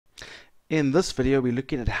In this video, we're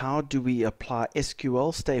looking at how do we apply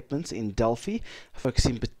SQL statements in Delphi,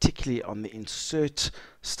 focusing particularly on the insert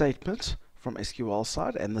statement from SQL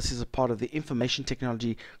side, and this is a part of the Information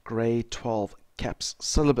Technology Grade 12 CAPS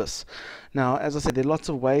syllabus. Now, as I said, there are lots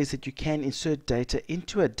of ways that you can insert data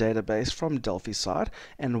into a database from Delphi side,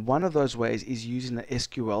 and one of those ways is using an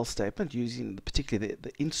SQL statement, using particularly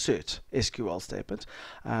the insert SQL statement.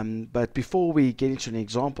 But before we get into an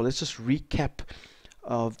example, let's just recap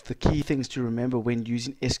of the key things to remember when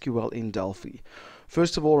using SQL in Delphi.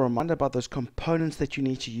 First of all, a reminder about those components that you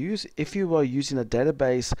need to use. If you are using a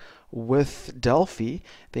database with Delphi,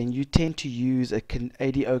 then you tend to use a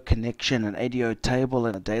ADO connection, an ADO table,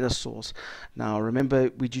 and a data source. Now remember,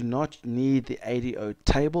 we do not need the ADO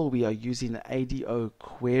table. We are using an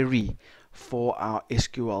ADOQuery for our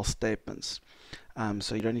SQL statements.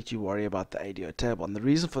 So you don't need to worry about the ADO table. And the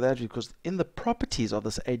reason for that is because in the properties of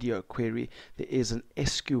this ADO query, there is an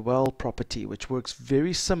SQL property which works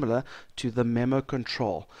very similar to the memo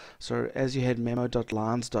control. So as you had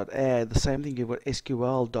memo.lines.add, the same thing, you've got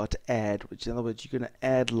SQL.add, which in other words, you're going to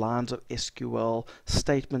add lines of SQL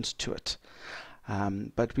statements to it.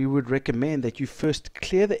 But we would recommend that you first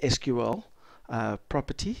clear the SQL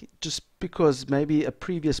property, just because maybe a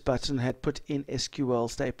previous button had put in SQL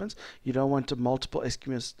statements. You don't want multiple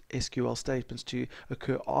SQL statements to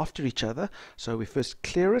occur after each other, so we first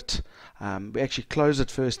clear it. We actually close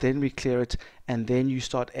it first, then we clear it, and then you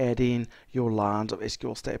start adding your lines of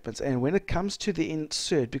SQL statements. And when it comes to the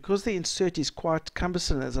insert, because the insert is quite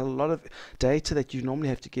cumbersome, there's a lot of data that you normally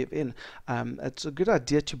have to give in, it's a good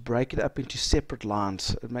idea to break it up into separate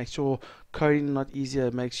lines. It makes your coding a lot easier,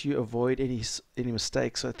 it makes you avoid any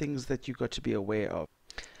mistakes, so things that you've got to be aware of.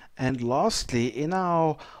 And lastly, in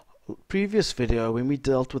our previous video, when we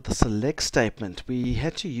dealt with the select statement, we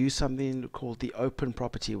had to use something called the open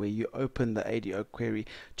property, where you open the ADO query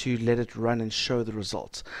to let it run and show the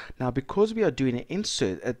results. Now, because we are doing an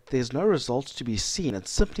insert, there's no results to be seen.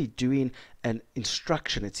 It's simply doing an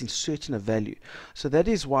instruction. It's inserting a value. So that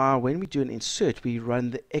is why when we do an insert, we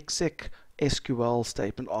run the exec SQL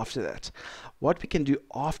statement after that. What we can do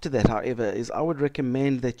after that, however, is I would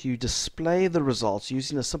recommend that you display the results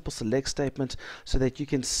using a simple select statement so that you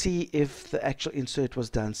can see if the actual insert was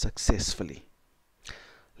done successfully.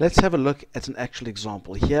 Let's have a look at an actual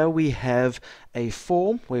example. Here we have a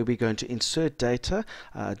form where we're going to insert data.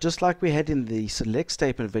 Just like we had in the select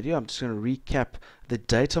statement video, I'm just going to recap the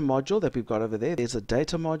data module that we've got over there. There's a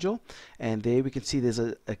data module, and there we can see there's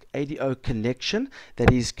a ADO connection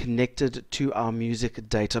that is connected to our music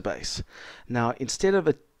database. Now, instead of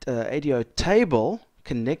a ADO table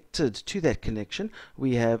connected to that connection,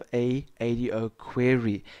 we have a ADO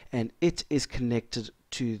query, and it is connected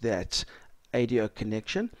to that ADO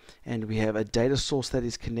connection, and we have a data source that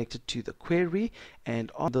is connected to the query,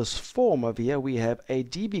 and on this form over here we have a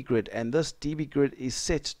DB grid, and this DB grid is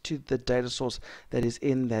set to the data source that is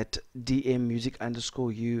in that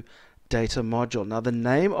dmmusic_u data module. Now the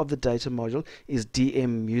name of the data module is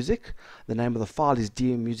dmmusic, the name of the file is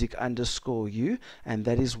dmmusic_u, and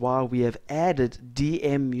that is why we have added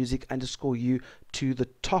dmmusic_u to the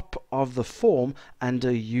top of the form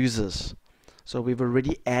under users. So we've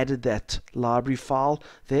already added that library file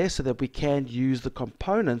there so that we can use the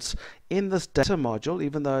components in this data module.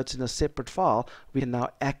 Even though it's in a separate file, we can now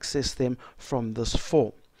access them from this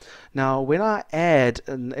form. Now, when I add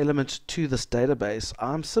an element to this database,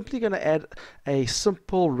 I'm simply going to add a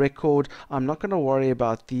simple record. I'm not going to worry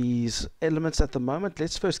about these elements at the moment.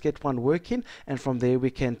 Let's first get one working, and from there we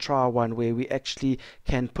can try one where we actually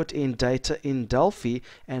can put in data in Delphi,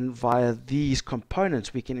 and via these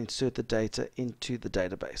components we can insert the data into the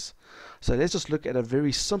database. So let's just look at a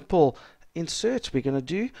very simple insert we're going to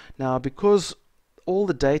do. Now, because all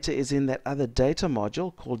the data is in that other data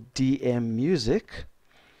module called dmmusic,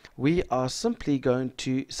 we are simply going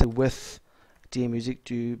to say with dmmusic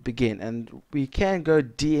to begin, and we can go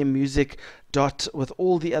dmmusic dot with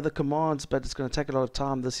all the other commands, but it's going to take a lot of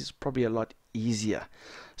time. This is probably a lot easier.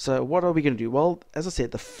 So what are we going to do? Well, as I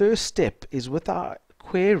said, the first step is with our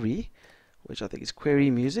query, which I think is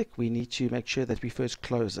query music. We need to make sure that we first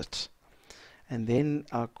close it. And then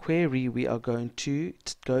our query, we are going to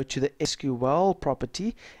go to the SQL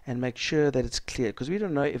property and make sure that it's clear, because we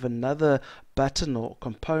don't know if another button or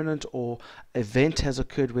component or event has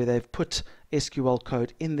occurred where they've put SQL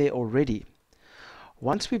code in there already.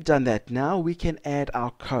 Once we've done that, now we can add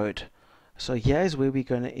our code. So here's where we're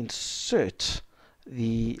going to insert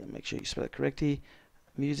the, make sure you spell it correctly,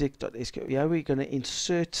 music.sql. Yeah, we're going to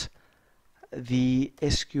insert the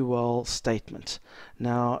SQL statement.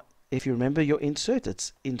 Now, if you remember your insert,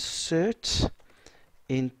 it's insert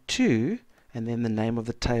into and then the name of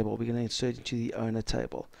the table. We're going to insert into the owner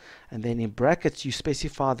table. And then in brackets, you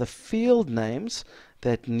specify the field names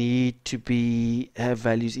that need to have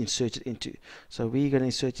values inserted into. So we're going to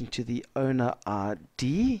insert into the owner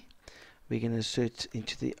ID. We're going to insert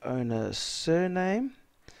into the owner surname.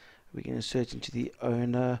 We're going to insert into the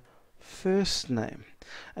owner first name.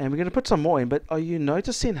 And we're going to put some more in, but are you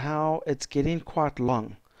noticing how it's getting quite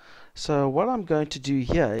long? So what I'm going to do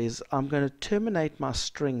here is I'm going to terminate my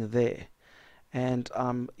string there. And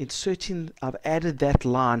I'm I've added that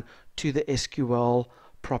line to the SQL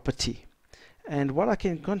property. And what I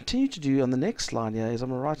can continue to do on the next line here is I'm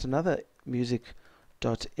going to write another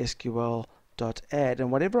music.sql.add,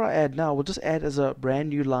 and whatever I add now we'll just add as a brand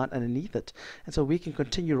new line underneath it, and so we can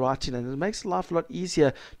continue writing, and it makes life a lot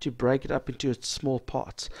easier to break it up into its small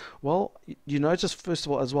parts. Well, you notice first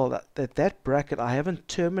of all as well that bracket I haven't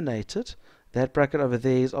terminated. That bracket over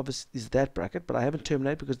there is obviously that bracket, but I haven't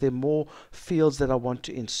terminated because there are more fields that I want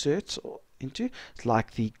to insert into. It's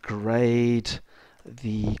like the grade,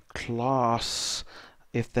 the class,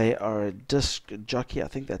 if they are a disc jockey, I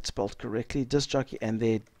think that's spelled correctly, disc jockey, and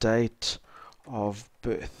their date of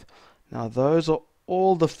birth. Now those are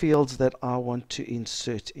all the fields that I want to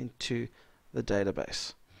insert into the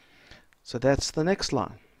database. So that's the next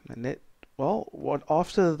line. And what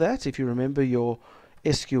after that, if you remember your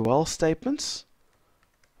SQL statements,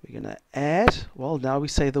 we're going to add, well, now we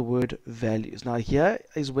say the word values. Now here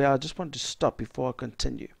is where I just want to stop before I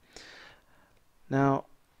continue. Now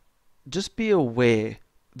just be aware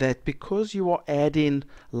that because you are adding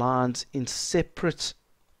lines in separate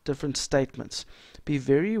different statements, be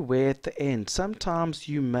very aware at the end. Sometimes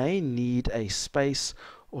you may need a space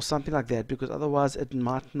or something like that, because otherwise it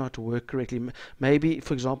might not work correctly. Maybe,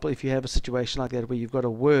 for example, if you have a situation like that where you've got a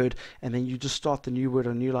word and then you just start the new word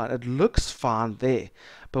on a new line, it looks fine there,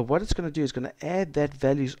 but what it's going to do is going to add that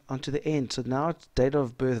values onto the end. So now it's date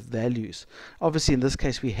of birth values. Obviously in this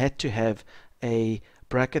case we had to have a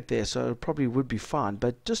bracket there, so it probably would be fine,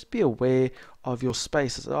 but just be aware of your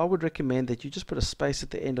spaces. I would recommend that you just put a space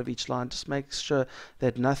at the end of each line. Just make sure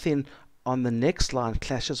that nothing on the next line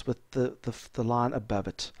clashes with the line above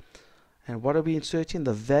it. And what are we inserting?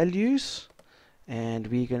 The values, and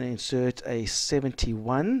we're going to insert a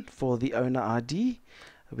 71 for the owner ID.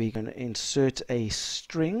 We're going to insert a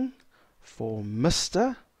string for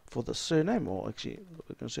Mr. for the surname, or actually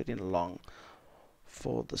we're going to insert in long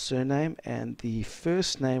for the surname, and the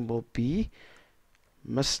first name will be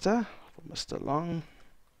Mr. for Mr. Long.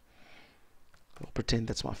 I'll pretend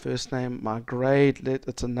that's my first name. My grade,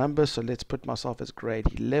 it's a number, so let's put myself as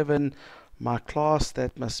grade 11. My class,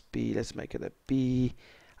 that must be, let's make it a B.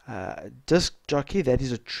 Disc jockey, that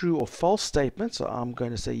is a true or false statement, so I'm going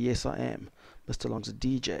to say yes I am. Mr. Long's a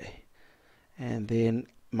DJ. And then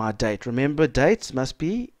my date. Remember, dates must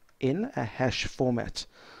be in a hash format.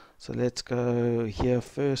 So let's go here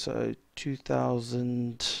first, so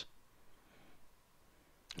 2000,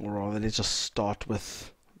 or rather let's just start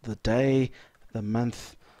with the day, the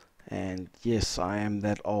month, and yes, I am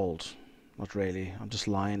that old. Not really, I'm just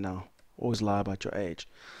lying now. Always lie about your age.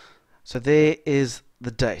 So there is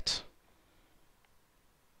the date.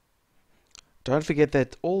 Don't forget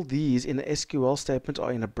that all these in the SQL statement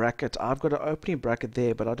are in a bracket. I've got an opening bracket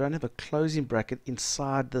there, but I don't have a closing bracket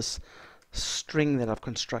inside this string that I've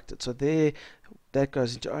constructed. So there, that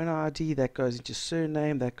goes into owner ID, that goes into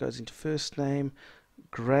surname, that goes into first name,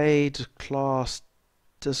 grade, class,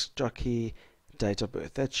 disc jockey, date of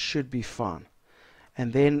birth. That should be fine.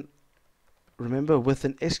 And then remember, with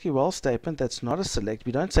an SQL statement that's not a select,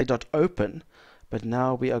 we don't say .open, but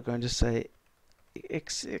now we are going to say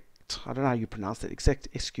exec, I don't know how you pronounce that, exec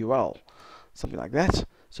SQL, something like that.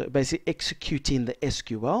 So basically executing the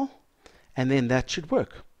SQL, and then that should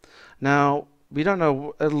work. Now we don't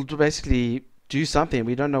know, it'll basically do something,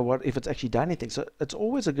 we don't know what if it's actually done anything, so it's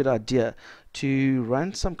always a good idea to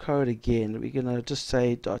run some code again. We're going to just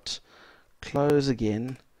say .close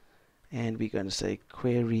again, and we're going to say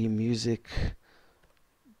query music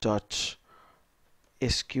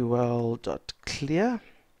 .sql.clear.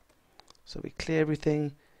 So we clear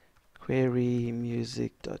everything, query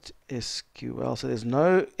music.sql. So there's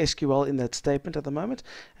no SQL in that statement at the moment,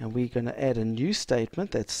 and we're going to add a new statement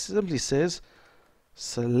that simply says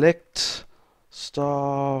select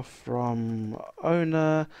star from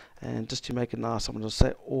owner, and just to make it nice, I'm going to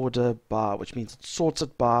say order by, which means it sorts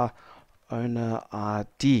it by owner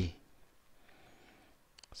ID.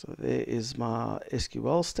 So there is my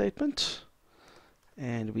SQL statement,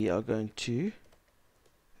 and we are going to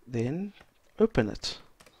then open it,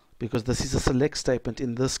 because this is a select statement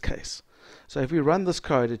in this case. So if we run this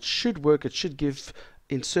code, it should work. It should give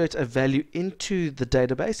insert a value into the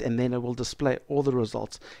database, and then it will display all the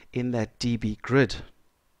results in that DB grid.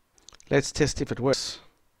 Let's test if it works.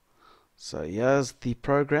 So here's the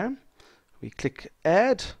program. We click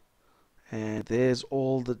add, and there's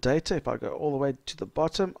all the data. If I go all the way to the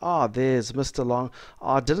bottom, there's Mr. Long.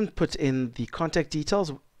 I didn't put in the contact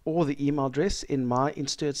details or the email address in my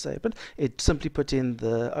insert statement. It simply put in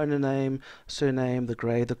the owner name, surname, the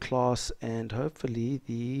grade, the class, and hopefully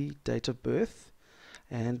the date of birth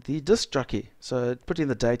and the disc jockey. So it put in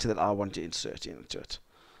the data that I want to insert into it.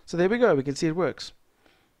 So there we go. We can see it works.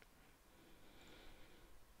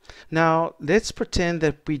 Now let's pretend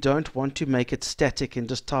that we don't want to make it static and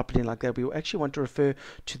just type it in like that. We actually want to refer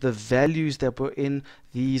to the values that were in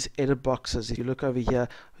these edit boxes. If you look over here,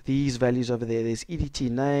 these values over there, there's EDT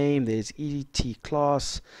name, there's EDT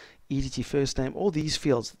class, EDT first name, all these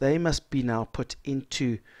fields, they must be now put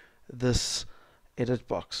into this edit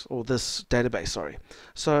box, or this database, sorry.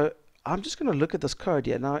 So I'm just going to look at this code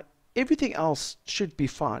here. Now everything else should be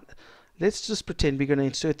fine. Let's just pretend we're going to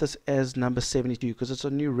insert this as number 72 because it's a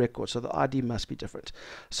new record, so the ID must be different.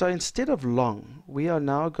 So instead of long, we are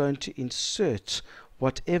now going to insert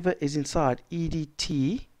whatever is inside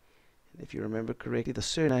EDT. If you remember correctly, the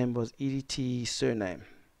surname was EDT surname.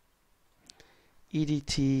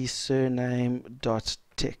 EDT surname dot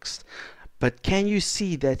text. But can you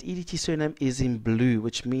see that EDT surname is in blue,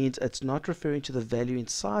 which means it's not referring to the value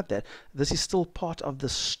inside that. This is still part of the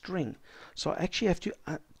string. So I actually have to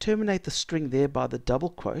terminate the string there by the double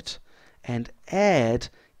quote and add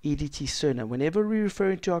EDT surname. Whenever we're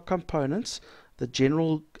referring to our components, the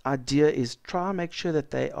general idea is try and make sure that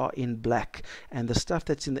they are in black and the stuff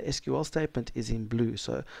that's in the SQL statement is in blue.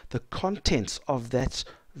 So the contents of that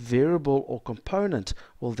variable or component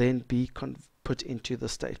will then be put into the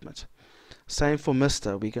statement. Same for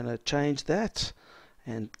Mr. We're going to change that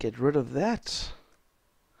and get rid of that.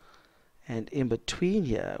 And in between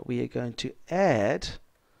here, we are going to add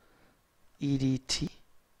EDT,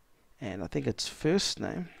 and I think it's first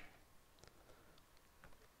name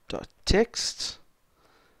dot text.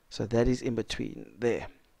 So that is in between there.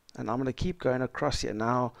 And I'm going to keep going across here.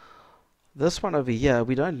 Now, this one over here,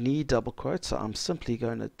 we don't need double quotes, so I'm simply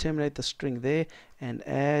going to terminate the string there and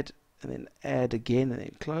add, and then add again, and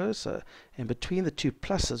then close. So in between the two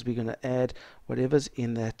pluses, we're going to add whatever's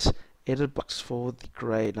in that edit box for the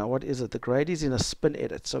grade. Now what is it? The grade is in a spin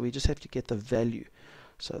edit, so we just have to get the value.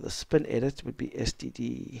 So the spin edit would be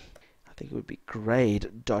std, I think it would be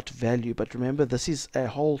grade dot value, but remember this is a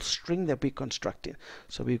whole string that we're constructing,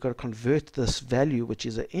 so we've got to convert this value, which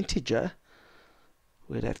is an integer.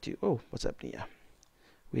 We'd have to, what's happening here?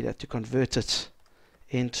 We'd have to convert it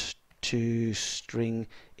into string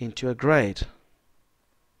into a grade.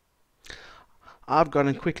 I've gone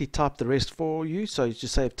and quickly typed the rest for you so to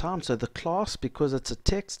save time. So the class, because it's a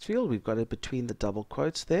text field, we've got it between the double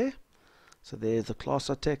quotes there. So there's the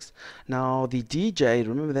class.text. Now the DJ,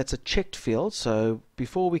 remember that's a checked field, so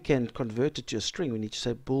before we can convert it to a string, we need to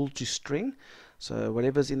say bool to string. So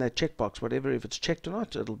whatever's in that checkbox, whatever, if it's checked or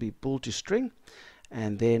not, it'll be bool to string.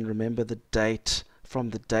 And then remember the date. From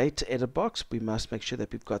the date edit box, we must make sure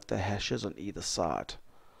that we've got the hashes on either side.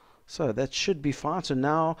 So that should be fine. So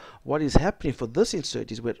now what is happening for this insert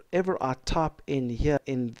is wherever I type in here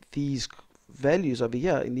in these values over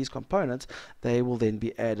here in these components, they will then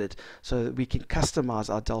be added so that we can customize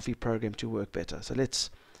our Delphi program to work better. So let's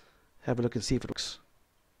have a look and see if it works.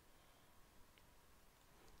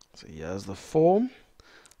 So here's the form.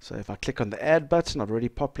 So if I click on the add button, I've already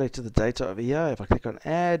populated the data over here. If I click on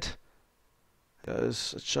add, it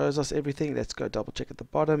shows us everything. Let's go double check at the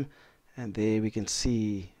bottom, and there we can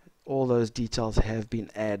see all those details have been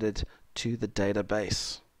added to the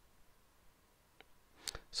database.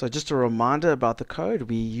 So just a reminder about the code,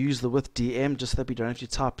 we use the with DM just so that we don't have to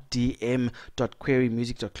type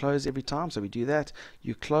dm.querymusic.close every time. So we do that.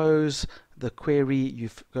 You close the query, you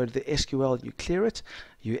go to the SQL, you clear it,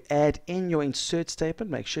 you add in your insert statement,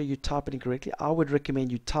 make sure you type it in correctly. I would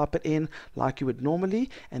recommend you type it in like you would normally,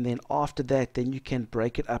 and then after that, then you can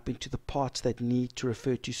break it up into the parts that need to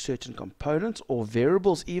refer to certain components or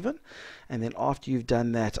variables even. And then after you've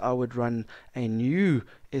done that, I would run a new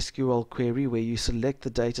SQL query where you select the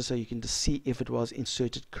data so you can just see if it was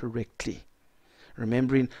inserted correctly.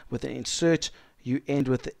 Remembering with an insert, you end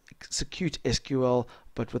with the execute SQL,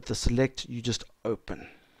 but with the select, you just open.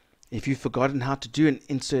 If you've forgotten how to do an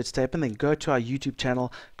insert statement, then go to our YouTube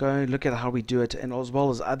channel, go and look at how we do it, and as well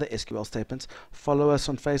as other SQL statements. Follow us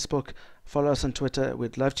on Facebook, follow us on Twitter.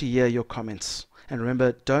 We'd love to hear your comments. And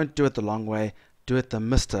remember, don't do it the long way, do it the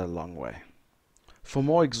Mr. Long way. For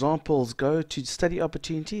more examples, go to study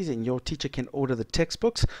opportunities and your teacher can order the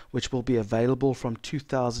textbooks, which will be available from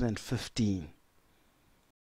 2015.